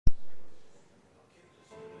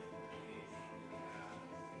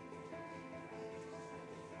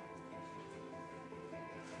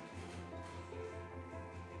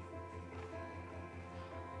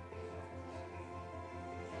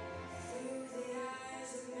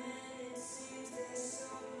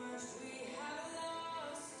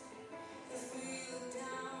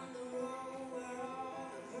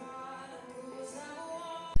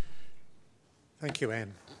Thank you,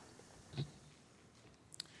 Anne.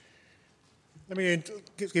 Let me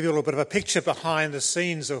give you a little bit of a picture behind the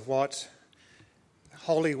scenes of what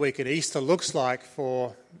Holy Week and Easter looks like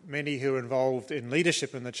for many who are involved in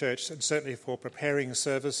leadership in the church, and certainly for preparing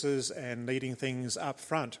services and leading things up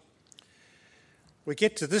front. We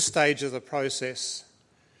get to this stage of the process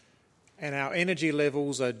and our energy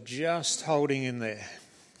levels are just holding in there.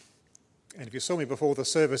 And if you saw me before the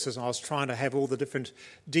services, I was trying to have all the different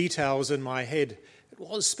details in my head. It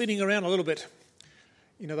was spinning around a little bit.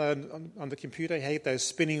 You know, on the computer, you hate those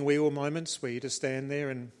spinning wheel moments where you just stand there,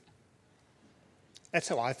 and that's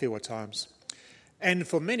how I feel at times. And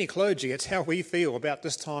for many clergy, it's how we feel about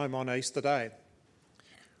this time on Easter Day,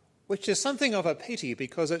 which is something of a pity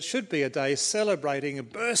because it should be a day celebrating a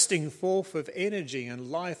bursting forth of energy and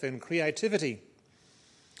life and creativity.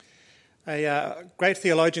 A great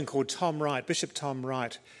theologian called Tom Wright, Bishop Tom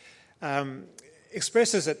Wright,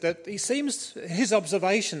 expresses it that he seems, his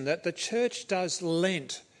observation, that the church does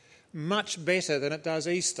Lent much better than it does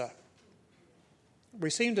Easter.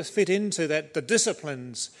 We seem to fit into that, the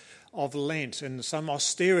disciplines of Lent, and some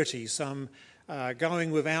austerity, some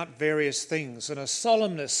going without various things, and a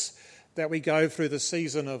solemnness that we go through the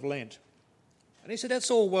season of Lent. And he said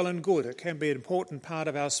that's all well and good. It can be an important part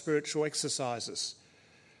of our spiritual exercises.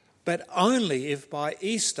 But only if by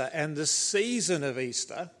Easter and the season of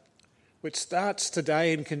Easter, which starts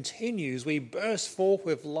today and continues, we burst forth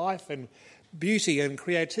with life and beauty and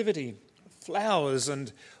creativity, flowers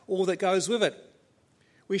and all that goes with it.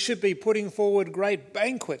 We should be putting forward great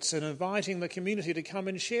banquets and inviting the community to come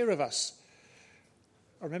and share with us.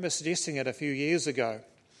 I remember suggesting it a few years ago,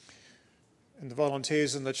 and the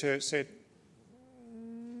volunteers in the church said,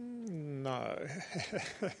 no.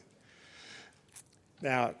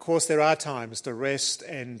 Now, of course, there are times to rest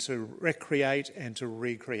and to recreate and to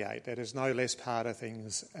recreate. That is no less part of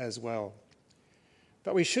things as well.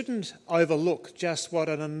 But we shouldn't overlook just what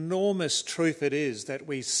an enormous truth it is that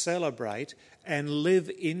we celebrate and live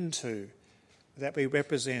into, that we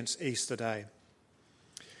represent Easter Day.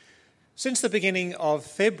 Since the beginning of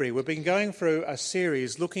February, we've been going through a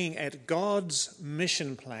series looking at God's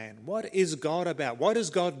mission plan. What is God about? What is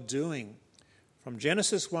God doing? From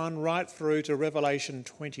Genesis 1 right through to Revelation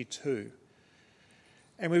 22.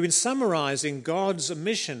 And we've been summarising God's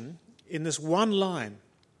mission in this one line,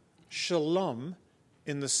 Shalom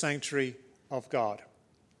in the sanctuary of God.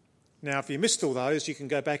 Now, if you missed all those, you can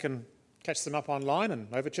go back and catch them up online and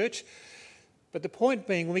over church. But the point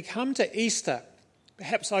being, when we come to Easter,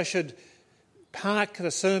 perhaps I should park the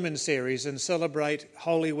sermon series and celebrate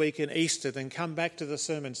Holy Week and Easter, then come back to the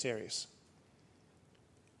sermon series.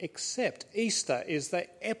 Except Easter is the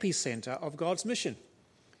epicenter of God's mission.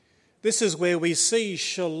 This is where we see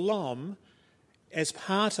Shalom as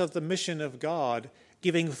part of the mission of God,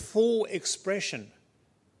 giving full expression,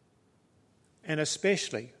 and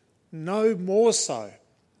especially no more so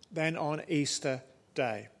than on Easter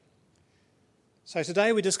Day. So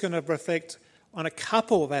today we're just going to reflect on a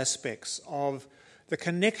couple of aspects of the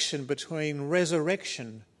connection between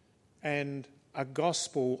resurrection and a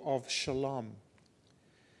gospel of Shalom.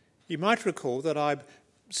 You might recall that I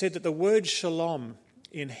said that the word shalom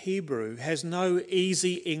in Hebrew has no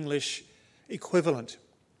easy English equivalent.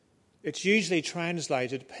 It's usually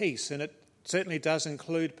translated peace, and it certainly does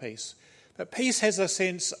include peace. But peace has a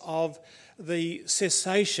sense of the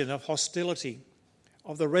cessation of hostility,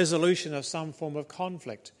 of the resolution of some form of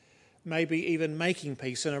conflict, maybe even making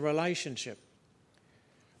peace in a relationship.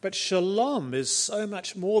 But shalom is so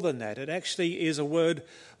much more than that. It actually is a word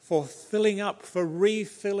for filling up, for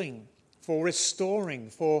refilling, for restoring,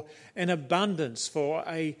 for an abundance, for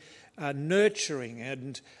a nurturing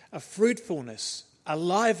and a fruitfulness, a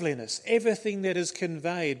liveliness, everything that is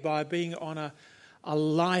conveyed by being on a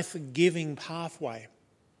life-giving pathway.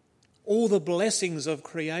 All the blessings of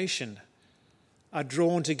creation are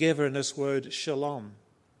drawn together in this word shalom.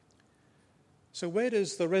 So where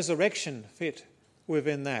does the resurrection fit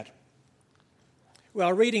within that? Well,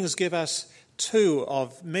 our readings give us two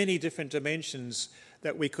of many different dimensions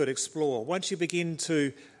that we could explore. Once you begin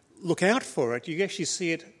to look out for it, you actually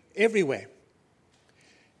see it everywhere.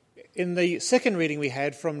 In the second reading we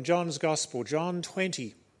had from John's Gospel, John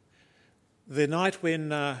 20, the night when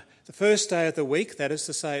the first day of the week, that is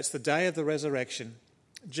to say it's the day of the resurrection,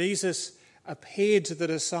 Jesus appeared to the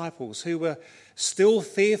disciples who were still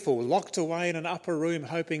fearful, locked away in an upper room,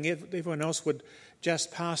 hoping everyone else would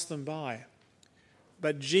just pass them by.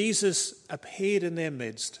 But Jesus appeared in their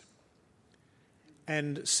midst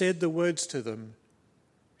and said the words to them,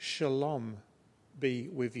 Shalom be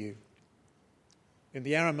with you. In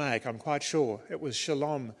the Aramaic, I'm quite sure, it was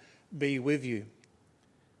Shalom be with you.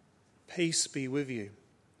 peace be with you.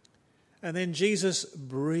 And then Jesus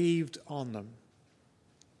breathed on them.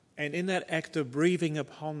 And in that act of breathing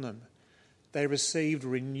upon them, they received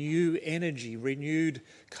renewed energy, renewed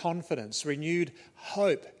confidence, renewed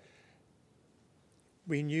hope,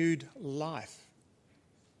 renewed life.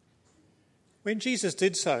 When Jesus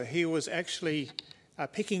did so, he was actually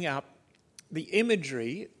picking up the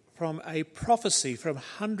imagery from a prophecy from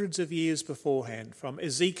hundreds of years beforehand, from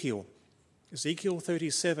Ezekiel. Ezekiel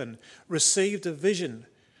 37 received a vision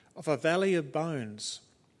of a valley of bones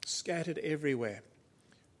scattered everywhere.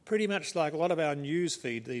 Pretty much like a lot of our news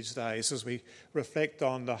feed these days as we reflect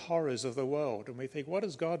on the horrors of the world and we think, what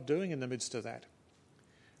is God doing in the midst of that?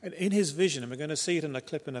 And in his vision, and we're going to see it in a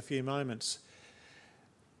clip in a few moments,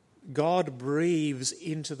 God breathes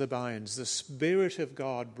into the bones. The Spirit of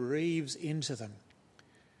God breathes into them,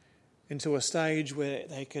 into a stage where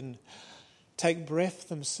they can take breath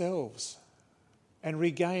themselves and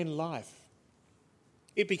regain life.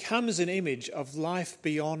 It becomes an image of life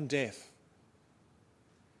beyond death.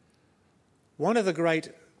 One of the great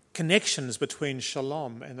connections between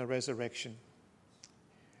Shalom and the resurrection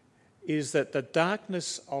is that the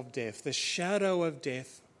darkness of death, the shadow of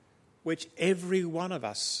death, which every one of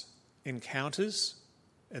us encounters,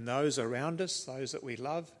 and those around us, those that we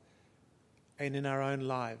love, and in our own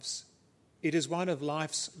lives, it is one of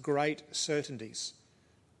life's great certainties,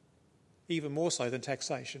 even more so than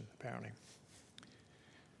taxation, apparently.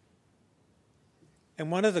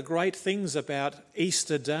 And one of the great things about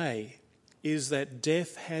Easter Day is that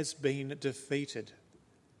death has been defeated.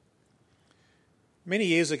 Many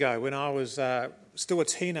years ago, when I was still a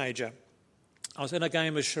teenager, I was in a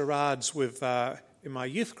game of charades in my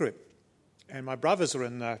youth group, and my brothers were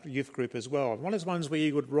in the youth group as well. One of those ones where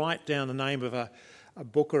you would write down the name of a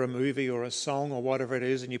book or a movie or a song or whatever it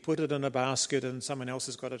is, and you put it in a basket and someone else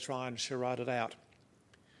has got to try and charade it out.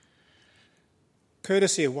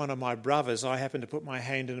 Courtesy of one of my brothers, I happened to put my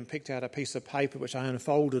hand in and picked out a piece of paper which I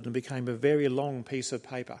unfolded and became a very long piece of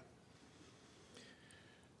paper.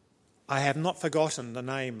 I have not forgotten the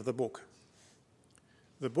name of the book.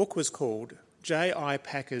 The book was called J.I.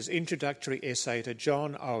 Packer's Introductory Essay to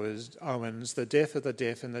John Owen's The Death of the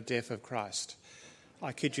Deaf and the Death of Christ.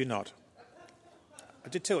 I kid you not. I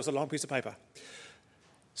did tell it was a long piece of paper.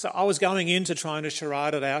 So I was going into trying to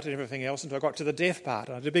charade it out and everything else until I got to the death part.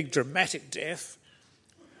 And I did a big dramatic death.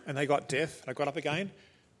 And they got deaf. I got up again.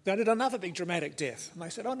 They did another big dramatic death. And they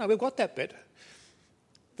said, oh no, we've got that bit.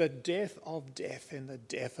 The death of death and the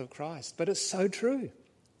death of Christ. But it's so true.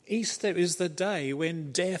 Easter is the day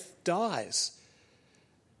when death dies.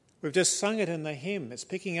 We've just sung it in the hymn. It's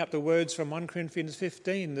picking up the words from 1 Corinthians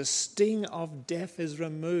 15. The sting of death is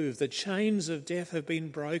removed. The chains of death have been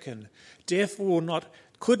broken. Death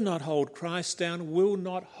could not hold Christ down, will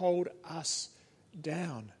not hold us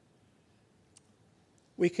down.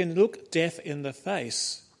 We can look death in the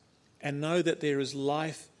face and know that there is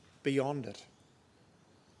life beyond it.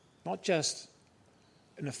 Not just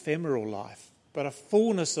an ephemeral life, but a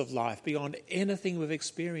fullness of life beyond anything we've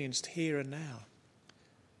experienced here and now.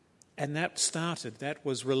 And that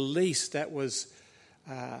was released, that was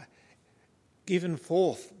given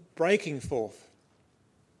forth, breaking forth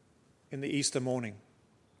in the Easter morning.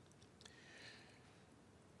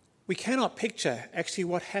 We cannot picture actually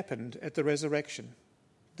what happened at the resurrection.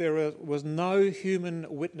 There was no human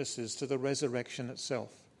witnesses to the resurrection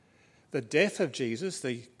itself. The death of Jesus,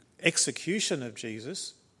 the execution of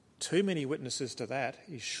Jesus, too many witnesses to that.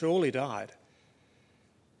 He surely died.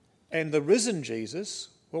 And the risen Jesus,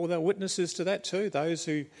 well, there were witnesses to that too. Those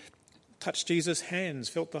who touched Jesus' hands,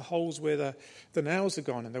 felt the holes where the nails had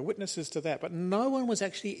gone, and they're witnesses to that. But no one was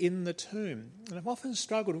actually in the tomb. And I've often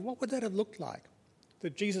struggled with what would that have looked like?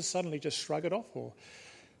 Did Jesus suddenly just shrug it off? Or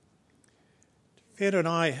Fiona and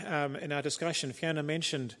I, in our discussion, Fiona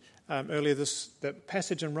mentioned earlier the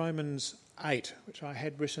passage in Romans 8, which I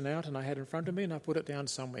had written out and I had in front of me, and I put it down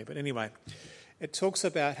somewhere. But anyway, it talks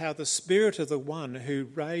about how the Spirit of the one who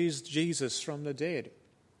raised Jesus from the dead,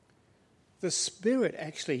 the Spirit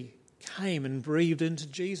actually came and breathed into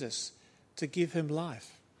Jesus to give him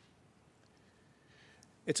life.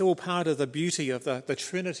 It's all part of the beauty of the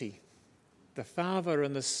Trinity, the Father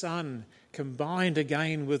and the Son combined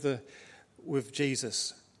again with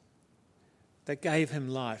Jesus that gave him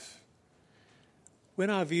life. When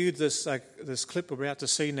I viewed this clip we're about to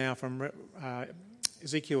see now from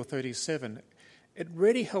Ezekiel 37, it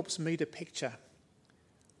really helps me to picture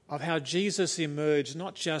of how Jesus emerged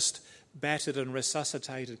not just battered and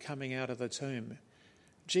resuscitated coming out of the tomb.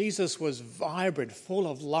 Jesus was vibrant, full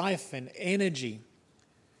of life and energy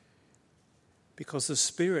because the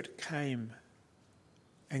Spirit came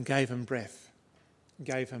and gave him breath,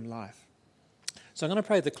 gave him life. So I'm going to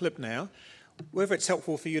play the clip now. Whether it's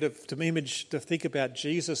helpful for you to think about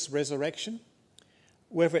Jesus' resurrection,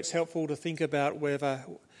 whether it's helpful to think about whether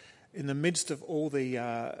in the midst of all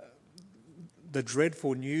the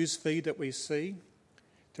dreadful news feed that we see,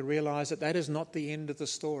 to realise that that is not the end of the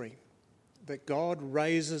story. That God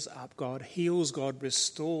raises up, God heals, God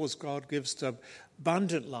restores, God gives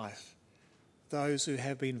abundant life those who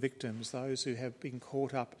have been victims, those who have been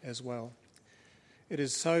caught up as well. It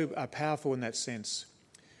is so powerful in that sense.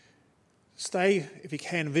 Stay, if you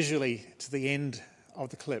can, visually to the end of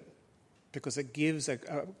the clip, because it gives a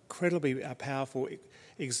incredibly powerful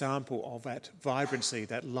example of that vibrancy,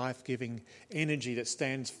 that life-giving energy that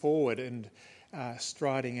stands forward and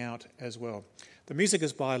striding out as well. The music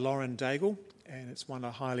is by Lauren Daigle, and it's one I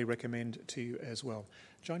highly recommend to you as well.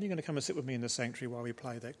 John, you're going to come and sit with me in the sanctuary while we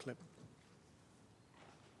play that clip.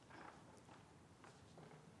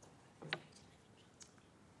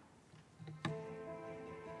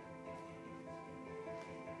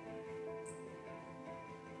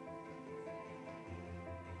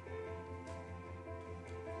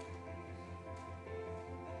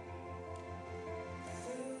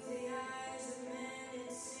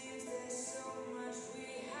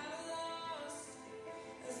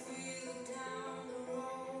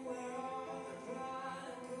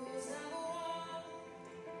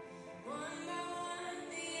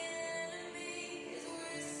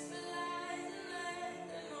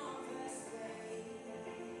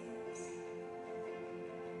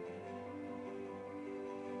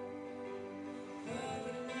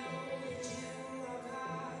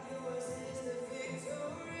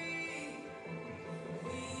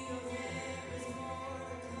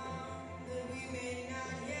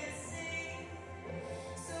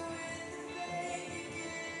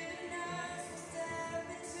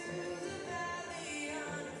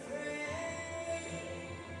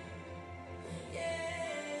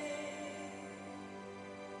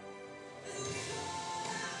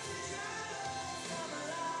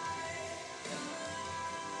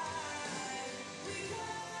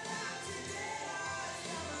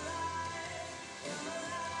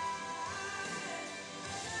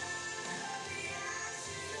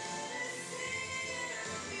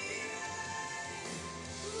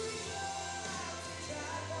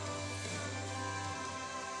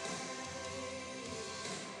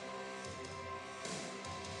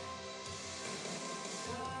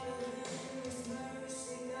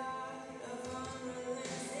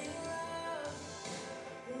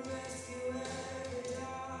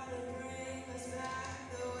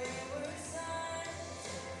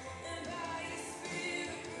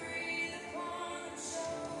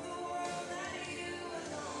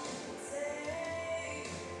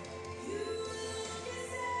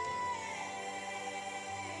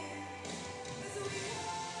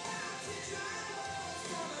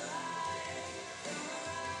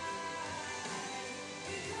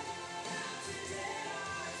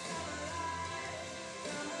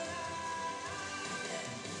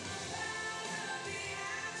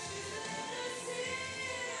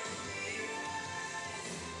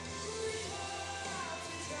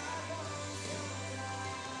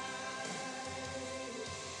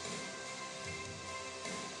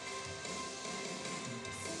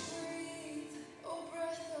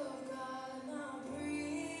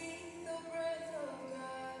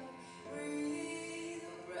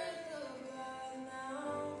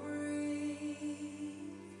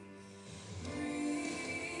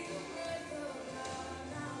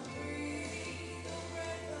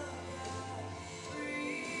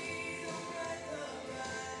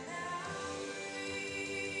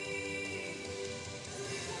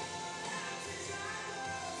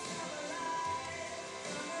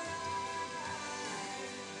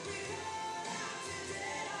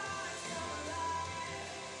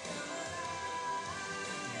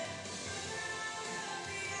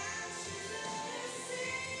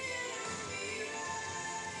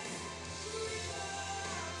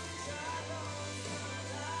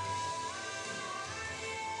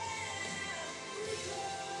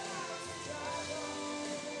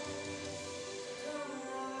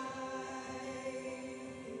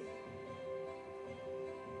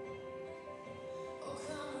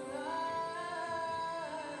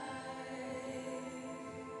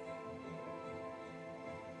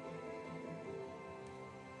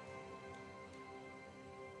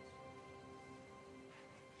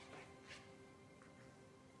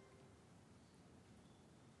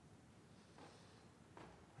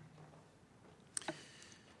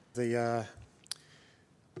 The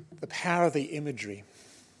power of the imagery.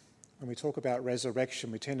 When we talk about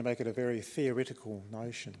resurrection, we tend to make it a very theoretical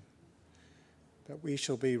notion. but we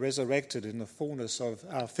shall be resurrected in the fullness of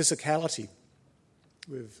our physicality,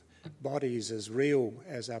 with bodies as real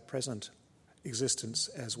as our present existence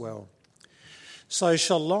as well. So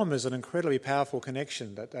shalom is an incredibly powerful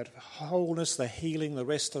connection, that wholeness, the healing, the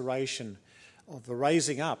restoration of the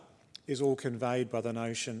raising up is all conveyed by the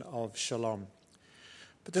notion of shalom.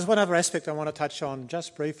 But there's one other aspect I want to touch on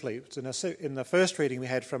just briefly. It's in the first reading we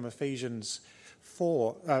had from Ephesians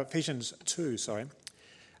 2.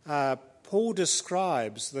 Paul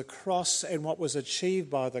describes the cross and what was achieved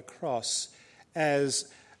by the cross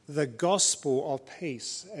as the gospel of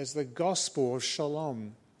peace, as the gospel of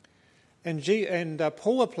shalom. And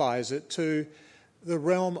Paul applies it to the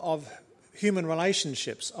realm of human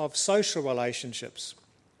relationships, of social relationships,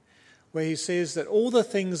 where he says that all the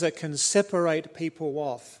things that can separate people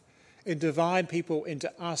off and divide people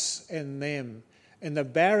into us and them, and the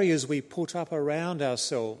barriers we put up around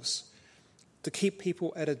ourselves to keep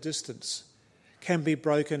people at a distance, can be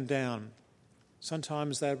broken down.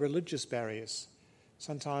 Sometimes they're religious barriers.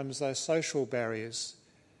 Sometimes they're social barriers.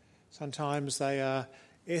 Sometimes they are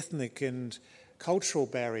ethnic and cultural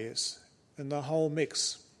barriers, and the whole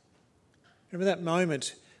mix. Remember that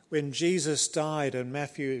moment when Jesus died, and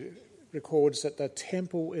Matthew records that the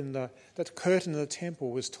curtain in the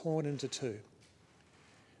temple was torn into two.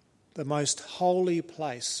 The most holy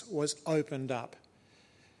place was opened up.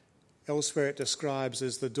 Elsewhere it describes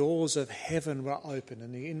as the doors of heaven were open,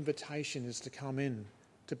 and the invitation is to come in,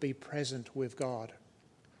 to be present with God.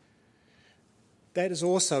 That is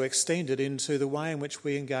also extended into the way in which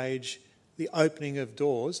we engage the opening of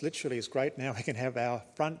doors. Literally, it's great now we can have our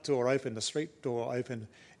front door open, the street door open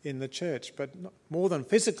in the church. But more than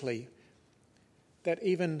physically, that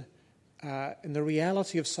even in the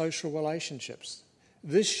reality of social relationships,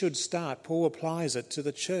 this should start. Paul applies it to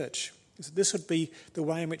the church. This would be the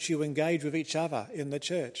way in which you engage with each other in the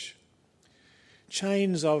church.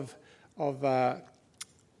 Chains of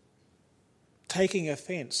taking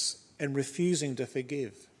offence and refusing to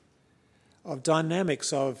forgive, of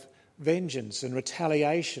dynamics of vengeance and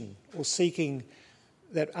retaliation, or seeking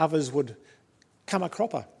that others would come a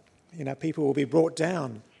cropper, people will be brought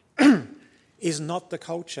down, is not the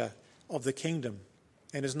culture of the kingdom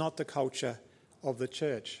and is not the culture of the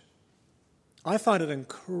church. I find it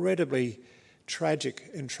incredibly tragic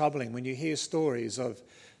and troubling when you hear stories of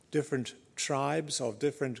different tribes, of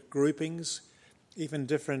different groupings, even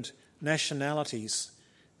different nationalities,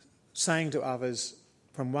 saying to others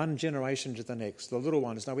from one generation to the next, the little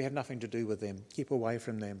ones, no, we have nothing to do with them. Keep away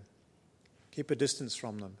from them. Keep a distance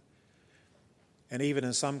from them. And even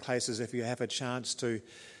in some cases, if you have a chance to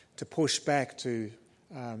push back, to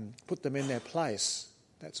put them in their place,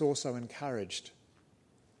 that's also encouraged.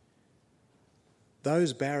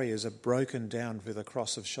 Those barriers are broken down through the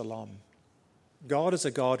cross of shalom. God is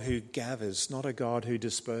a God who gathers, not a God who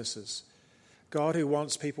disperses. God who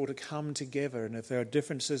wants people to come together, and if there are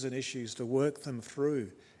differences and issues, to work them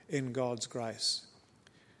through in God's grace.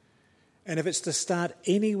 And if it's to start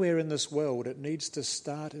anywhere in this world, it needs to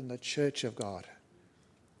start in the church of God,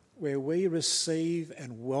 where we receive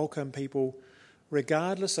and welcome people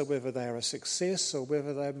regardless of whether they are a success or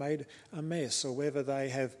whether they've made a mess or whether they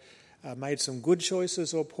have made some good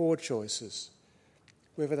choices or poor choices,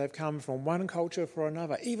 whether they've come from one culture for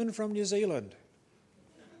another, even from New Zealand.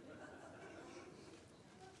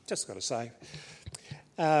 Just got to say.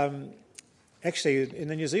 Actually, in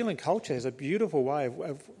the New Zealand culture, there's a beautiful way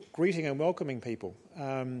of greeting and welcoming people.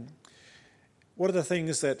 One of the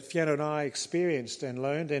things that Fiona and I experienced and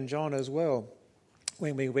learned, and John as well,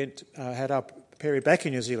 when we had our period back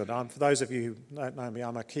in New Zealand. For those of you who don't know me,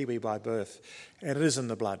 I'm a Kiwi by birth, and it is in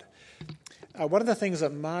the blood. One of the things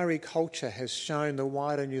that Maori culture has shown the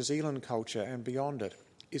wider New Zealand culture and beyond it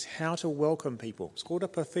is how to welcome people. It's called a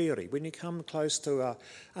pawhiri. When you come close to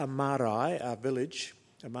a marae, a village,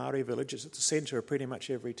 a Maori village, it's at the centre of pretty much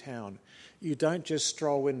every town, you don't just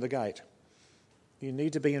stroll in the gate. You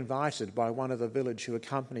need to be invited by one of the village who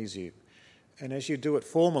accompanies you. And as you do it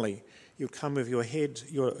formally, you come with your head,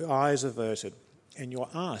 your eyes averted, and you're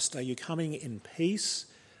asked, are you coming in peace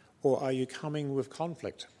or are you coming with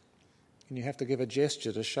conflict? And you have to give a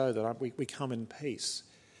gesture to show that we come in peace.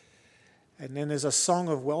 And then there's a song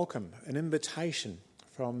of welcome, an invitation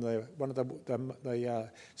from one of the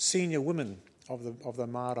senior women of the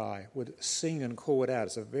marae would sing and call it out.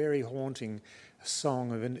 It's a very haunting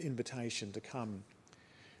song of an invitation to come.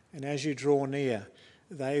 And as you draw near,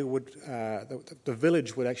 they would the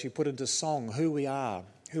village would actually put into song who we are,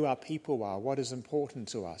 who our people are, what is important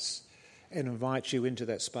to us, and invite you into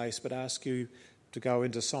that space, but ask you to go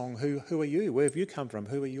into song, who are you? Where have you come from?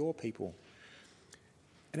 Who are your people?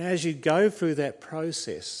 And as you go through that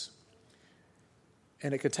process,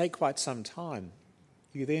 And it can take quite some time.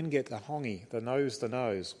 You then get the hongy, the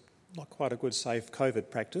nose. Not quite a good safe COVID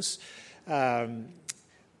practice.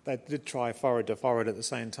 They did try forehead to forehead at the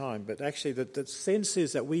same time, but actually the sense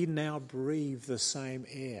is that we now breathe the same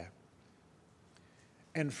air.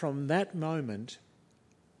 And from that moment,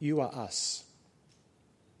 you are us.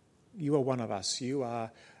 You are one of us. You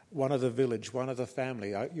are one of the village, one of the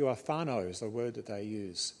family. You are whānau is the word that they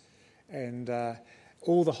use. And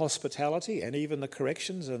all the hospitality and even the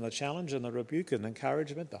corrections and the challenge and the rebuke and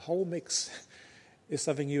encouragement, the whole mix is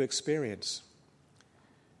something you experience.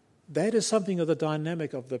 That is something of the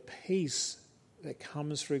dynamic of the peace that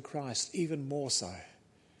comes through Christ, even more so.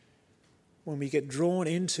 When we get drawn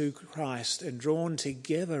into Christ and drawn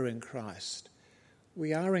together in Christ,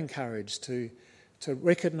 we are encouraged to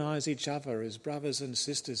recognise each other as brothers and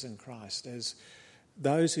sisters in Christ, as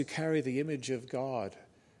those who carry the image of God,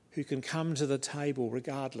 who can come to the table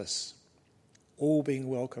regardless, all being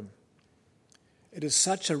welcome. It is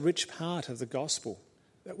such a rich part of the gospel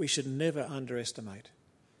that we should never underestimate.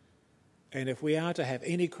 And if we are to have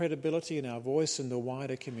any credibility in our voice in the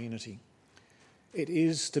wider community, it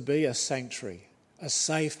is to be a sanctuary, a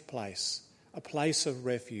safe place, a place of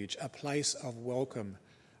refuge, a place of welcome,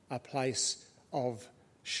 a place of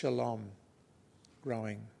shalom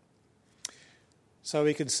growing. So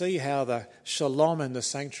we can see how the shalom in the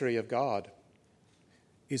sanctuary of God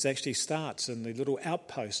actually starts in the little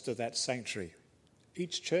outpost of that sanctuary.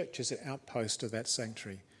 Each church is an outpost of that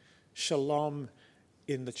sanctuary. Shalom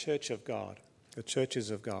in the church of God, the churches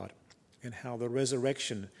of God, and how the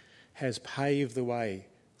resurrection has paved the way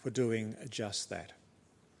for doing just that.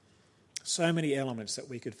 So many elements that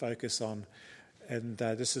we could focus on, and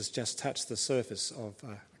this has just touched the surface of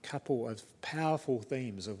a couple of powerful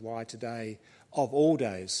themes of why today, of all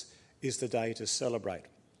days, is the day to celebrate.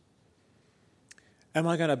 Am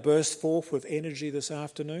I going to burst forth with energy this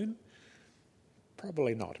afternoon?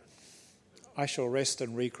 Probably not. I shall rest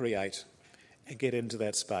and recreate and get into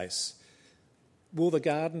that space. Will the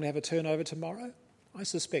garden have a turnover tomorrow? I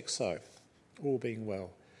suspect so, all being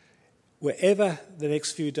well. Wherever the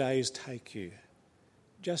next few days take you,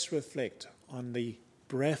 just reflect on the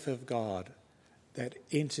breath of God that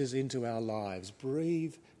enters into our lives.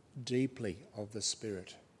 Breathe deeply of the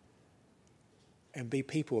Spirit and be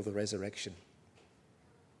people of the resurrection.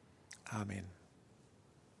 Amen.